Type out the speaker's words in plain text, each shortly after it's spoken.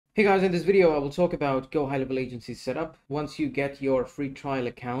Hey guys, in this video I will talk about GoHighLevel agency setup. Once you get your free trial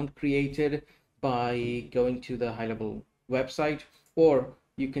account created by going to the HighLevel website, or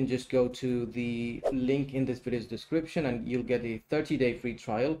you can just go to the link in this video's description and you'll get a 30-day free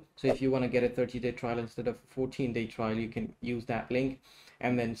trial. So if you want to get a 30-day trial instead of a 14-day trial, you can use that link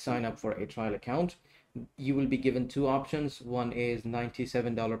and then sign up for a trial account. You will be given two options. One is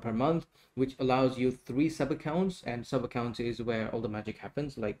 $97 per month, which allows you 3 sub accounts, and sub accounts is where all the magic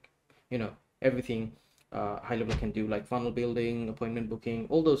happens, like everything HighLevel can do, like funnel building, appointment booking,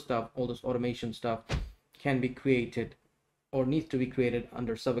 all those stuff, all those automation stuff can be created or needs to be created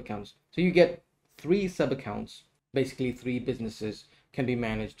under sub accounts. So you get 3 sub accounts, basically 3 businesses can be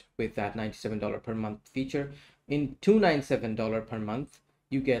managed with that $97 per month feature. In $297 per month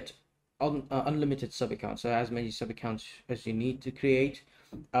you get unlimited sub accounts, so as many sub accounts as you need to create.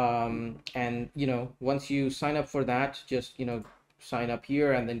 And once you sign up for that, just sign up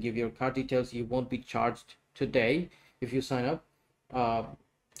here and then give your card details. You won't be charged today. If you sign up,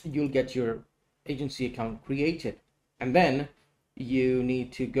 you'll get your agency account created, and then you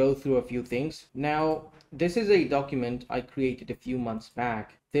need to go through a few things. Now, this is a document I created a few months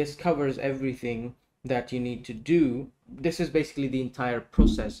back. This covers everything that you need to do. This is basically the entire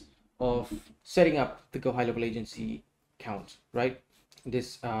process of setting up the GoHighLevel agency account, right?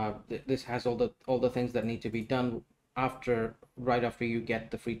 This has all the things that need to be done right after you get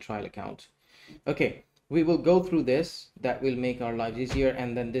the free trial account. Okay, we will go through this. That will make our lives easier,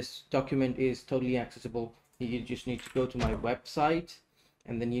 and then this document is totally accessible. You just need to go to my website,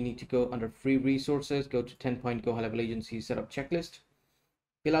 and then you need to go under free resources, go to 10-point GoHighLevel agency setup checklist,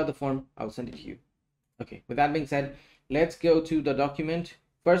 fill out the form. I'll send it to you. Okay, with that being said, let's go to the document.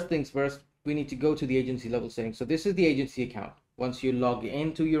 First things first, we need to go to the agency level settings. So this is the agency account. Once you log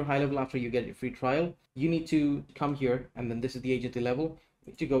into your HighLevel after you get your free trial, you need to come here, and then this is the agency level.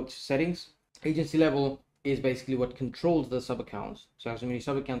 You need to go to settings. Agency level is basically what controls the sub accounts. So as many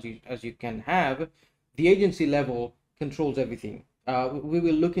sub accounts as you can have, the agency level controls everything. We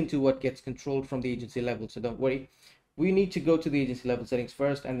will look into what gets controlled from the agency level, so don't worry. We need to go to the agency level settings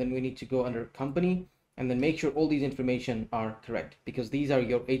first, and then we need to go under company, and then make sure all these information are correct, because these are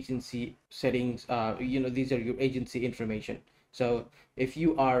your agency settings. These are your agency information. So if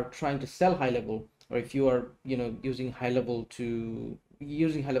you are trying to sell HighLevel, or if you are using HighLevel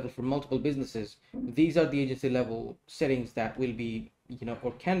for multiple businesses, these are the agency level settings that will be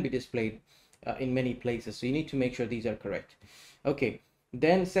or can be displayed in many places. So you need to make sure these are correct. Okay,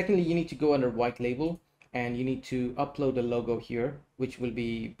 then secondly, you need to go under white label, and you need to upload a logo here, which will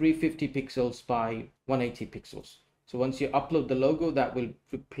be 350 pixels by 180 pixels. So once you upload the logo, that will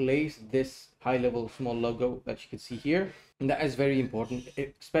replace this HighLevel small logo that you can see here. And that is very important,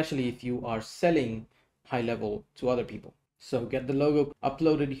 especially if you are selling HighLevel to other people. So get the logo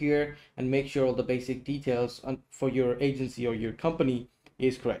uploaded here and make sure all the basic details for your agency or your company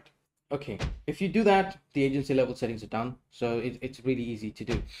is correct. Okay, if you do that, the agency level settings are done. So it's really easy to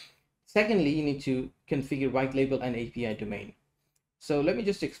do. Secondly, you need to configure white label and API domain. So let me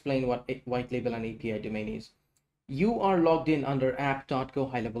just explain what a white label and API domain is. You are logged in under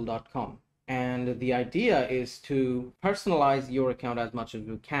app.gohighlevel.com, and the idea is to personalize your account as much as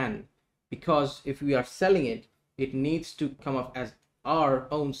you can, because if we are selling it, it needs to come up as our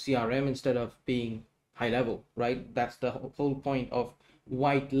own CRM instead of being HighLevel, right? That's the whole point of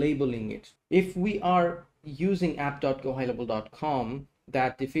white labeling it. If we are using app.gohighlevel.com,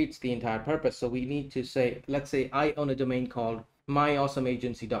 that defeats the entire purpose. So we need to say, let's say I own a domain called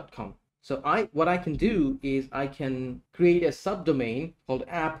myawesomeagency.com. So what I can do is I can create a subdomain called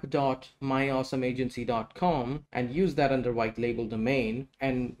app.myawesomeagency.com and use that under white label domain.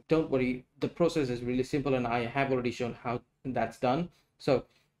 And don't worry, the process is really simple, and I have already shown how that's done. So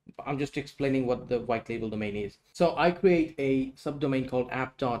I'm just explaining what the white label domain is. So I create a subdomain called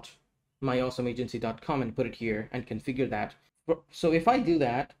app.myawesomeagency.com and put it here and configure that. So if I do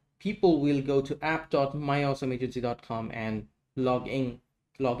that, people will go to app.myawesomeagency.com and log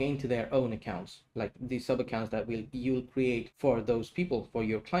into their own accounts, like the sub accounts that you'll create for those people, for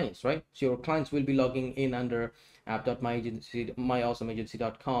your clients, right? So your clients will be logging in under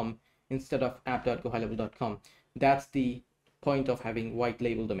app.myawesomeagency.com instead of app.gohighlevel.com. That's the point of having white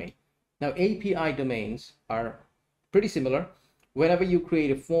label domain. Now, API domains are pretty similar. Whenever you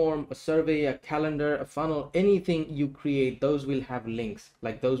create a form, a survey, a calendar, a funnel, anything you create, those will have links.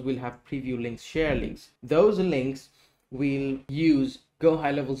 Like those will have preview links, share links. Those links will use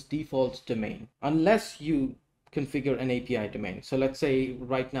GoHighLevel's default domain, unless you configure an API domain. So let's say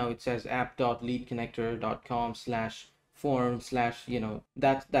right now it says app.leadconnector.com/form/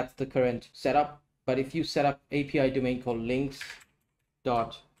 that's the current setup. But if you set up API domain called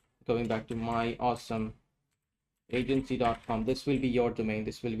links.gohighlevel, going back to myawesomeagency.com, this will be your domain.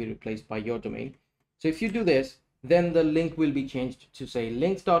 This will be replaced by your domain. So if you do this, then the link will be changed to say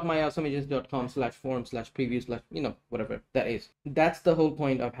links.myawesomeagency.com/form/preview/ whatever that is. That's the whole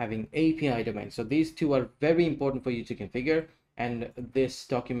point of having API domain. So these two are very important for you to configure, and this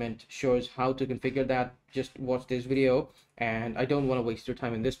document shows how to configure that. Just watch this video, and I don't want to waste your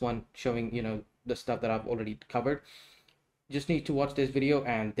time in this one showing the stuff that I've already covered. Just need to watch this video,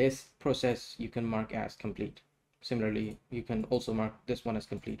 and this process you can mark as complete. Similarly, you can also mark this one as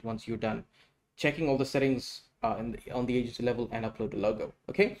complete once you're done checking all the settings on the agency level and upload the logo.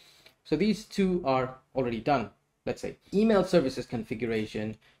 Okay, so these two are already done. Let's say email services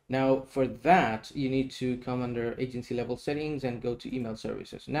configuration. Now for that, you need to come under agency level settings and go to email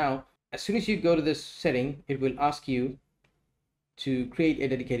services. Now, as soon as you go to this setting, it will ask you to create a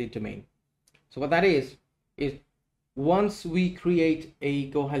dedicated domain. So what that is once we create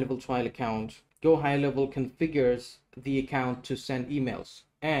a GoHighLevel trial account, GoHighLevel configures the account to send emails.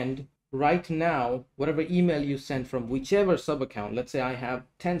 And right now, whatever email you send from whichever sub account, let's say I have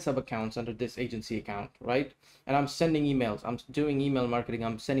 10 sub accounts under this agency account, right? And I'm sending emails, I'm doing email marketing,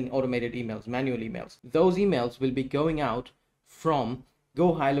 I'm sending automated emails, manual emails. Those emails will be going out from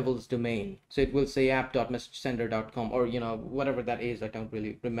GoHighLevel's domain. So it will say app.messagesender.com or whatever that is. I don't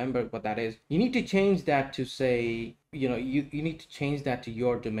really remember what that is. You need to change that to say, you need to change that to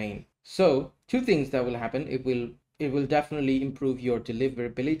your domain. So two things that will happen. It will definitely improve your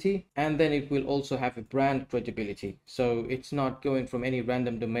deliverability, and then it will also have a brand credibility. So it's not going from any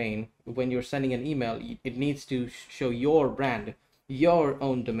random domain. When you're sending an email, it needs to show your brand, your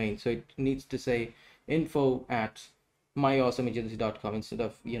own domain. So it needs to say info@myawesomeagency.com instead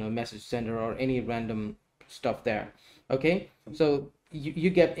of message sender or any random stuff there. Okay, so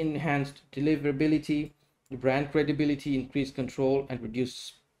you get enhanced deliverability, brand credibility, increased control, and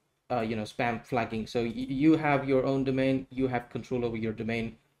reduce spam flagging. So you have your own domain, you have control over your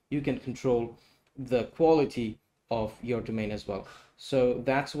domain, you can control the quality of your domain as well. So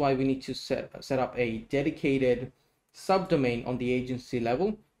that's why we need to set up a dedicated subdomain on the agency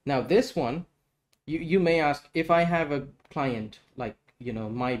level. Now this one, you may ask, if I have a client like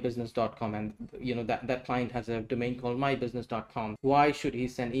mybusiness.com, and that client has a domain called mybusiness.com, why should he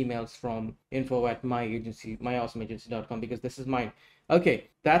send emails from info@myawesomeagency.com? Because this is mine. Okay,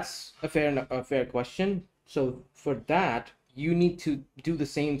 that's a fair question. So for that, you need to do the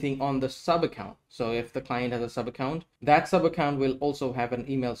same thing on the sub account. So if the client has a sub account, that sub account will also have an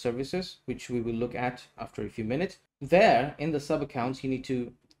email services, which we will look at after a few minutes. There in the sub accounts, you need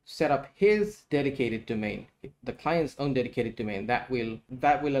to set up his dedicated domain, the client's own dedicated domain. That will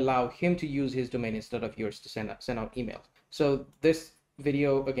allow him to use his domain instead of yours to send out emails. So this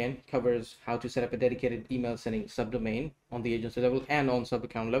video again covers how to set up a dedicated email sending subdomain on the agency level and on sub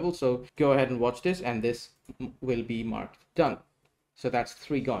account level. So go ahead and watch this, and this will be marked done. So that's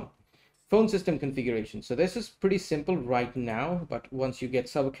 3 gone. Phone system configuration. So this is pretty simple right now, but once you get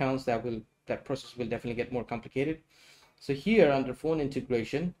sub accounts, that process will definitely get more complicated. So here under phone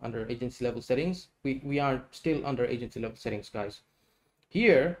integration, under agency level settings, we are still under agency level settings, guys.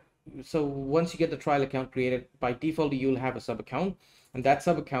 Here, so once you get the trial account created, by default you'll have a sub account, and that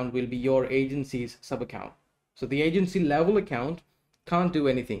sub account will be your agency's sub account. So the agency level account can't do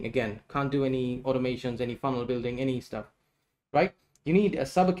anything, again, can't do any automations, any funnel building, any stuff, right? You need a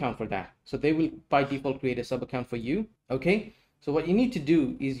sub account for that. So they will by default create a sub account for you. Okay, so what you need to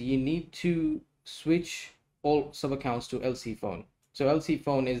do is you need to switch all sub accounts to LC phone. So LC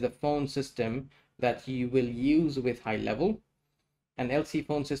phone is the phone system that you will use with HighLevel, and LC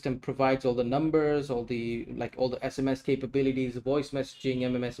phone system provides all the numbers, all the SMS capabilities, voice messaging,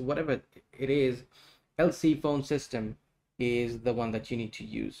 MMS, whatever it is. LC phone system is the one that you need to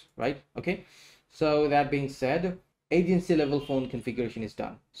use, right? Okay, so that being said, agency level phone configuration is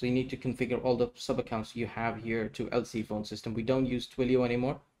done. So you need to configure all the sub accounts you have here to LC phone system. We don't use Twilio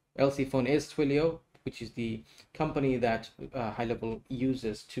anymore. LC phone is Twilio, which is the company that HighLevel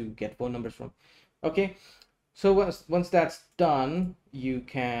uses to get phone numbers from. Okay, so once that's done, you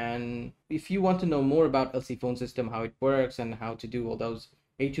can, if you want to know more about LC phone system, how it works and how to do all those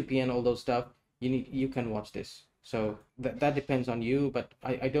A2P and all those stuff, you can watch this. So that depends on you, but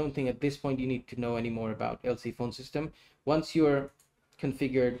I don't think at this point you need to know any more about LC phone system. Once you're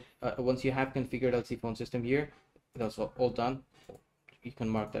configured, once you have configured LC phone system here, that's all done. You can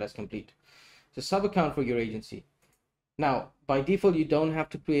mark that as complete. So sub account for your agency. Now, by default, you don't have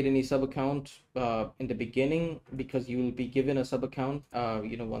to create any sub account in the beginning, because you will be given a sub account,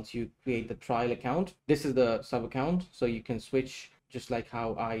 once you create the trial account. This is the sub account. So you can switch just like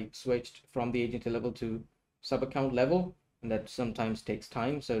how I switched from the agency level to sub account level. and that sometimes takes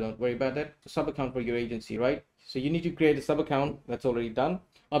time, so don't worry about that. Sub account for your agency, right? So you need to create a sub account. That's already done.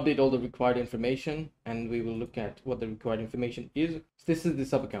 Update all the required information, and we will look at what the required information is. So this is the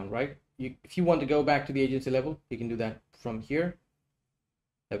sub account, right? If you want to go back to the agency level, you can do that from here.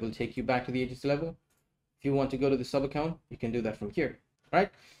 That will take you back to the agency level. If you want to go to the sub account, you can do that from here,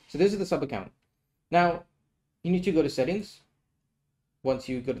 right? So this is the sub account. Now you need to go to settings. Once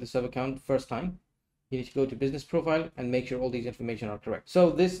you go to the sub account first time, you need to go to business profile and make sure all these information are correct.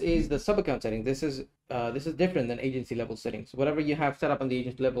 So this is the sub account setting. This is different than agency level settings. Whatever you have set up on the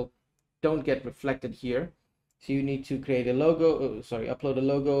agency level don't get reflected here. So you need to create a logo, upload a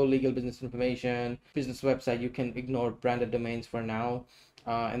logo, legal business information, business website. You can ignore branded domains for now.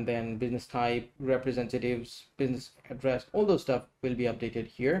 And then business type, representatives, business address, all those stuff will be updated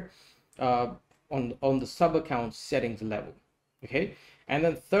here on the sub account settings level. Okay, and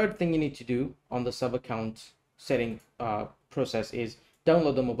then third thing you need to do on the sub account setting process is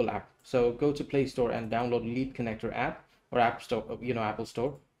download the mobile app. So go to Play Store and download Lead Connector app, or App Store, Apple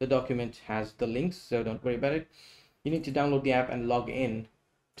Store. The document has the links, so don't worry about it. You need to download the app and log in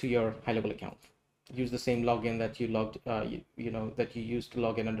to your HighLevel account. Use the same login that you that you used to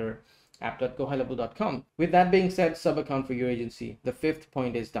log in under app.gohighlevel.com. With that being said, sub account for your agency. The fifth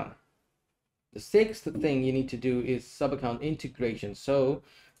point is done. The sixth thing you need to do is sub account integration. So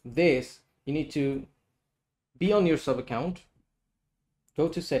this, you need to be on your sub account, go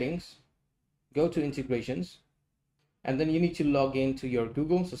to settings, go to integrations, and then you need to log into your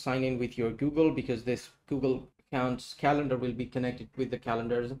Google. So sign in with your Google, because this Google account's calendar will be connected with the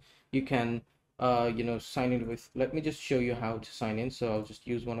calendars. You can sign in with, let me just show you how to sign in. So I'll just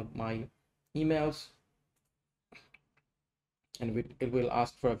use one of my emails, and it will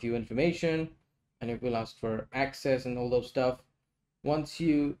ask for a few information, and it will ask for access and all those stuff. Once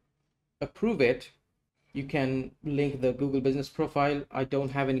you approve it, you can link the Google business profile. I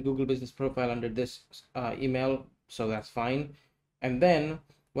don't have any Google business profile under this email, so that's fine. And then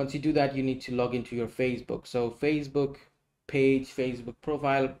once you do that, you need to log into your Facebook. So Facebook page, Facebook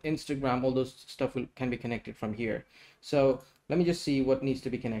profile, Instagram, all those stuff can be connected from here. So let me just see what needs to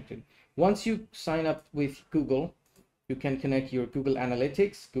be connected. Once you sign up with Google, you can connect your Google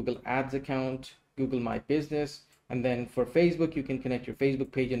Analytics, Google Ads account, Google My Business, and then for Facebook, you can connect your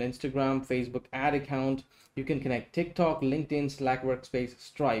Facebook page and Instagram, Facebook ad account. You can connect TikTok, LinkedIn, Slack Workspace,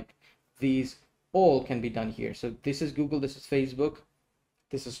 Stripe. These all can be done here. So this is Google, this is Facebook,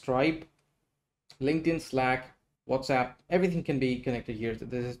 this is Stripe, LinkedIn, Slack, WhatsApp, everything can be connected here. So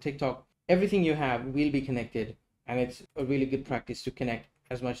this is TikTok. Everything you have will be connected, and it's a really good practice to connect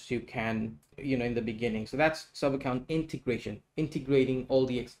as much as you can, in the beginning. So that's sub account integration, integrating all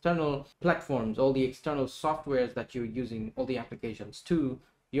the external platforms, all the external softwares that you're using, all the applications to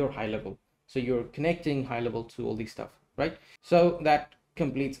your HighLevel. So you're connecting HighLevel to all these stuff, right? So that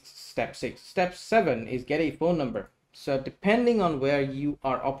completes step 6. Step 7 is get a phone number. So depending on where you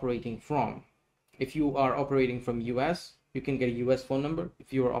are operating from, if you are operating from US, you can get a US phone number.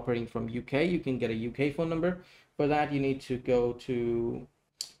 If you are operating from UK, you can get a UK phone number. For that, you need to go to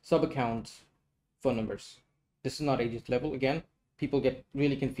sub account phone numbers. This is not agency level. Again, people get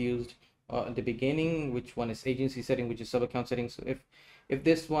really confused at the beginning, which one is agency setting, which is sub account settings. So if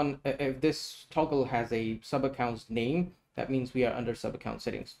this toggle has a sub account's name, that means we are under sub account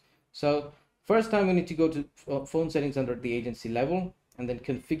settings. So first time we need to go to phone settings under the agency level, and then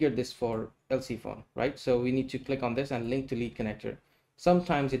configure this for LC phone, right? So we need to click on this and link to lead connector.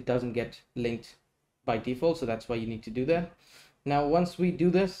 Sometimes it doesn't get linked by default, so that's why you need to do that. Now, once we do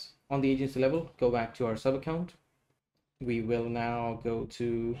this on the agency level, go back to our sub account. We will now go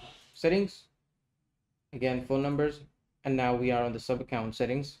to settings, again, phone numbers, and now we are on the sub account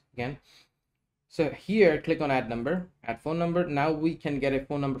settings again. So here, click on add number, add phone number. Now we can get a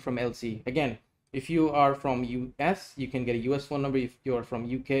phone number from LC. Again, if you are from US, you can get a US phone number. If you are from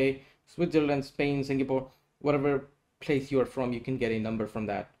UK, Switzerland, Spain, Singapore, whatever place you are from, you can get a number from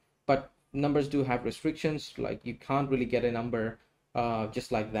that. But numbers do have restrictions, like you can't really get a number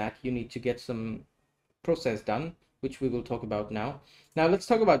just like that. You need to get some process done, which we will talk about now. Now let's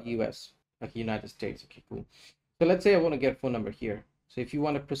talk about US, like United States. Okay, cool. So let's say I want to get a phone number here. So if you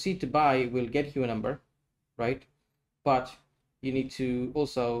want to proceed to buy, we'll get you a number, right? But you need to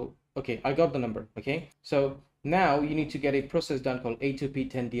also, okay, I got the number. Okay, so now you need to get a process done called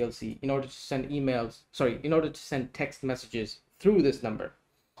A2P10 DLC in order to send in order to send text messages through this number.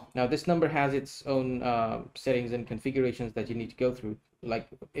 Now this number has its own settings and configurations that you need to go through. Like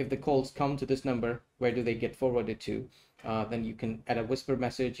if the calls come to this number, where do they get forwarded to? Then you can add a whisper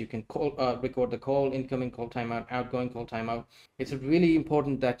message. You can record the call, incoming call timeout, outgoing call timeout. It's really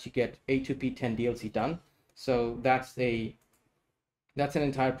important that you get A2P10 DLC done. So that's an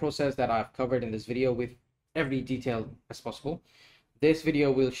entire process that I've covered in this video with every detail as possible. This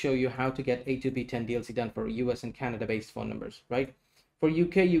video will show you how to get A2P10 DLC done for US and Canada based phone numbers, right? For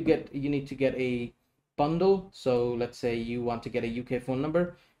UK, you need to get a bundle. So let's say you want to get a UK phone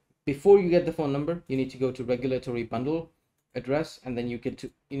number. Before you get the phone number, you need to go to regulatory bundle address, and then you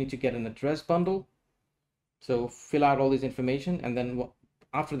need to get an address bundle. So fill out all this information, and then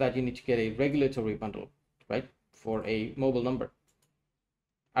after that you need to get a regulatory bundle, right, for a mobile number.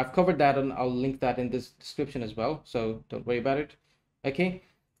 I've covered that, and I'll link that in this description as well, so don't worry about it. Okay,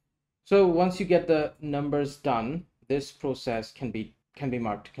 so once you get the numbers done, this process can be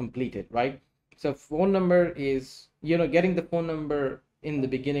marked completed, right? So phone number is, getting the phone number in the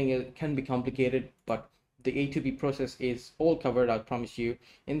beginning, it can be complicated, but the A2P process is all covered, I promise you,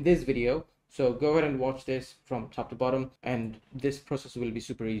 in this video. So go ahead and watch this from top to bottom, and this process will be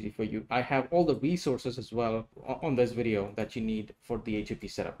super easy for you. I have all the resources as well on this video that you need for the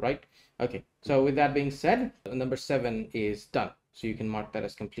A2P setup, right? Okay, so with that being said, number 7 is done. So you can mark that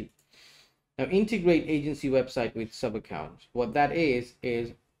as complete. Now, integrate agency website with sub account. What that is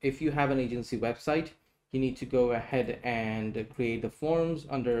if you have an agency website, you need to go ahead and create the forms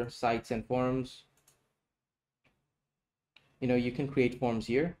under sites and forms. You can create forms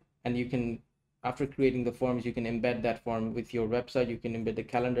here, and you can, after creating the forms, you can embed that form with your website. You can embed the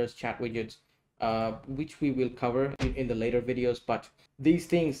calendars, chat widgets, which we will cover in the later videos, but these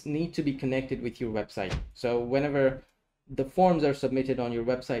things need to be connected with your website. So whenever the forms are submitted on your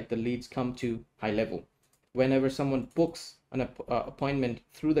website, the leads come to GoHighLevel. Whenever someone books an appointment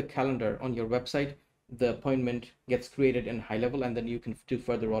through the calendar on your website, the appointment gets created in GoHighLevel, and then you can do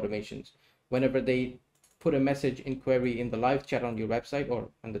further automations. Whenever they put a message inquiry in the live chat on your website or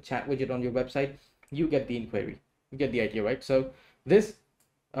on the chat widget on your website, you get the inquiry. You get the idea, right? So this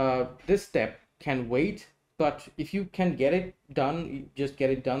step can wait, but if you can get it done, you just get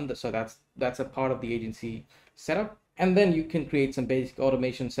it done. So that's a part of the agency setup. And then you can create some basic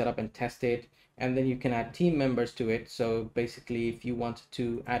automation setup and test it, and then you can add team members to it. So basically, if you want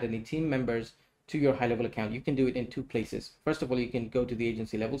to add any team members to your GoHighLevel account, you can do it in 2 places. First of all, you can go to the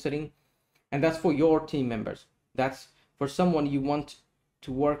agency level setting, and that's for your team members. That's for someone you want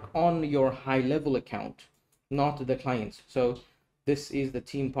to work on your GoHighLevel account, not the clients. So this is the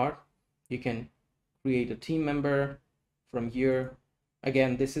team part. You can create a team member from here.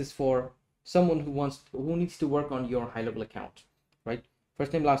 Again, this is for someone who needs to work on your GoHighLevel account, right?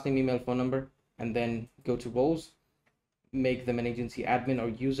 First name, last name, email, phone number, and then go to roles, make them an agency admin or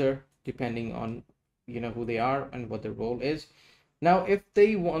user, depending on who they are and what their role is. Now, if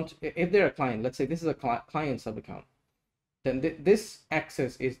they're a client, let's say this is a client sub account, then this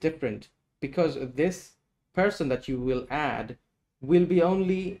access is different, because this person that you will add will be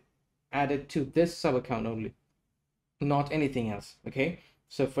only added to this sub account only, not anything else. Okay,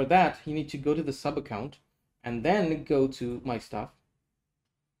 so for that, you need to go to the sub account and then go to my stuff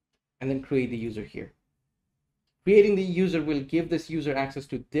and then create the user here. Creating the user will give this user access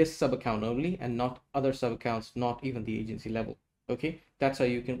to this sub account only, and not other sub accounts, not even the agency level. Okay, that's how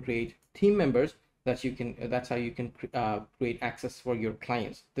you can create team members. That's how you can create access for your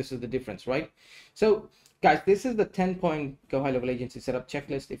clients. This is the difference, right? So guys, this is the 10-point GoHighLevel agency setup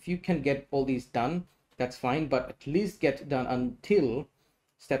checklist. If you can get all these done, that's fine, but at least get done until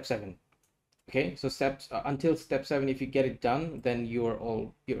step 7. Okay, so until step 7, if you get it done, then you're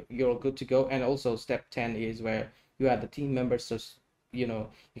all good to go. And also step 10 is where you add the team members. So you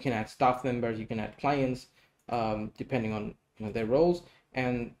can add staff members, you can add clients, depending on their roles,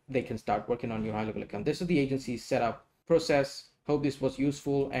 and they can start working on your GoHighLevel account. This is the agency setup process. Hope this was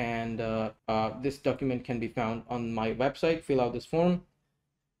useful, and this document can be found on my website. Fill out this form,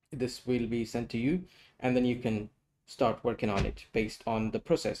 this will be sent to you, and then you can start working on it based on the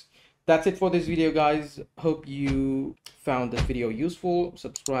process. That's it for this video, guys. Hope you found this video useful.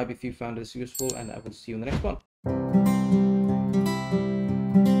 Subscribe if you found this useful, and I will see you in the next one.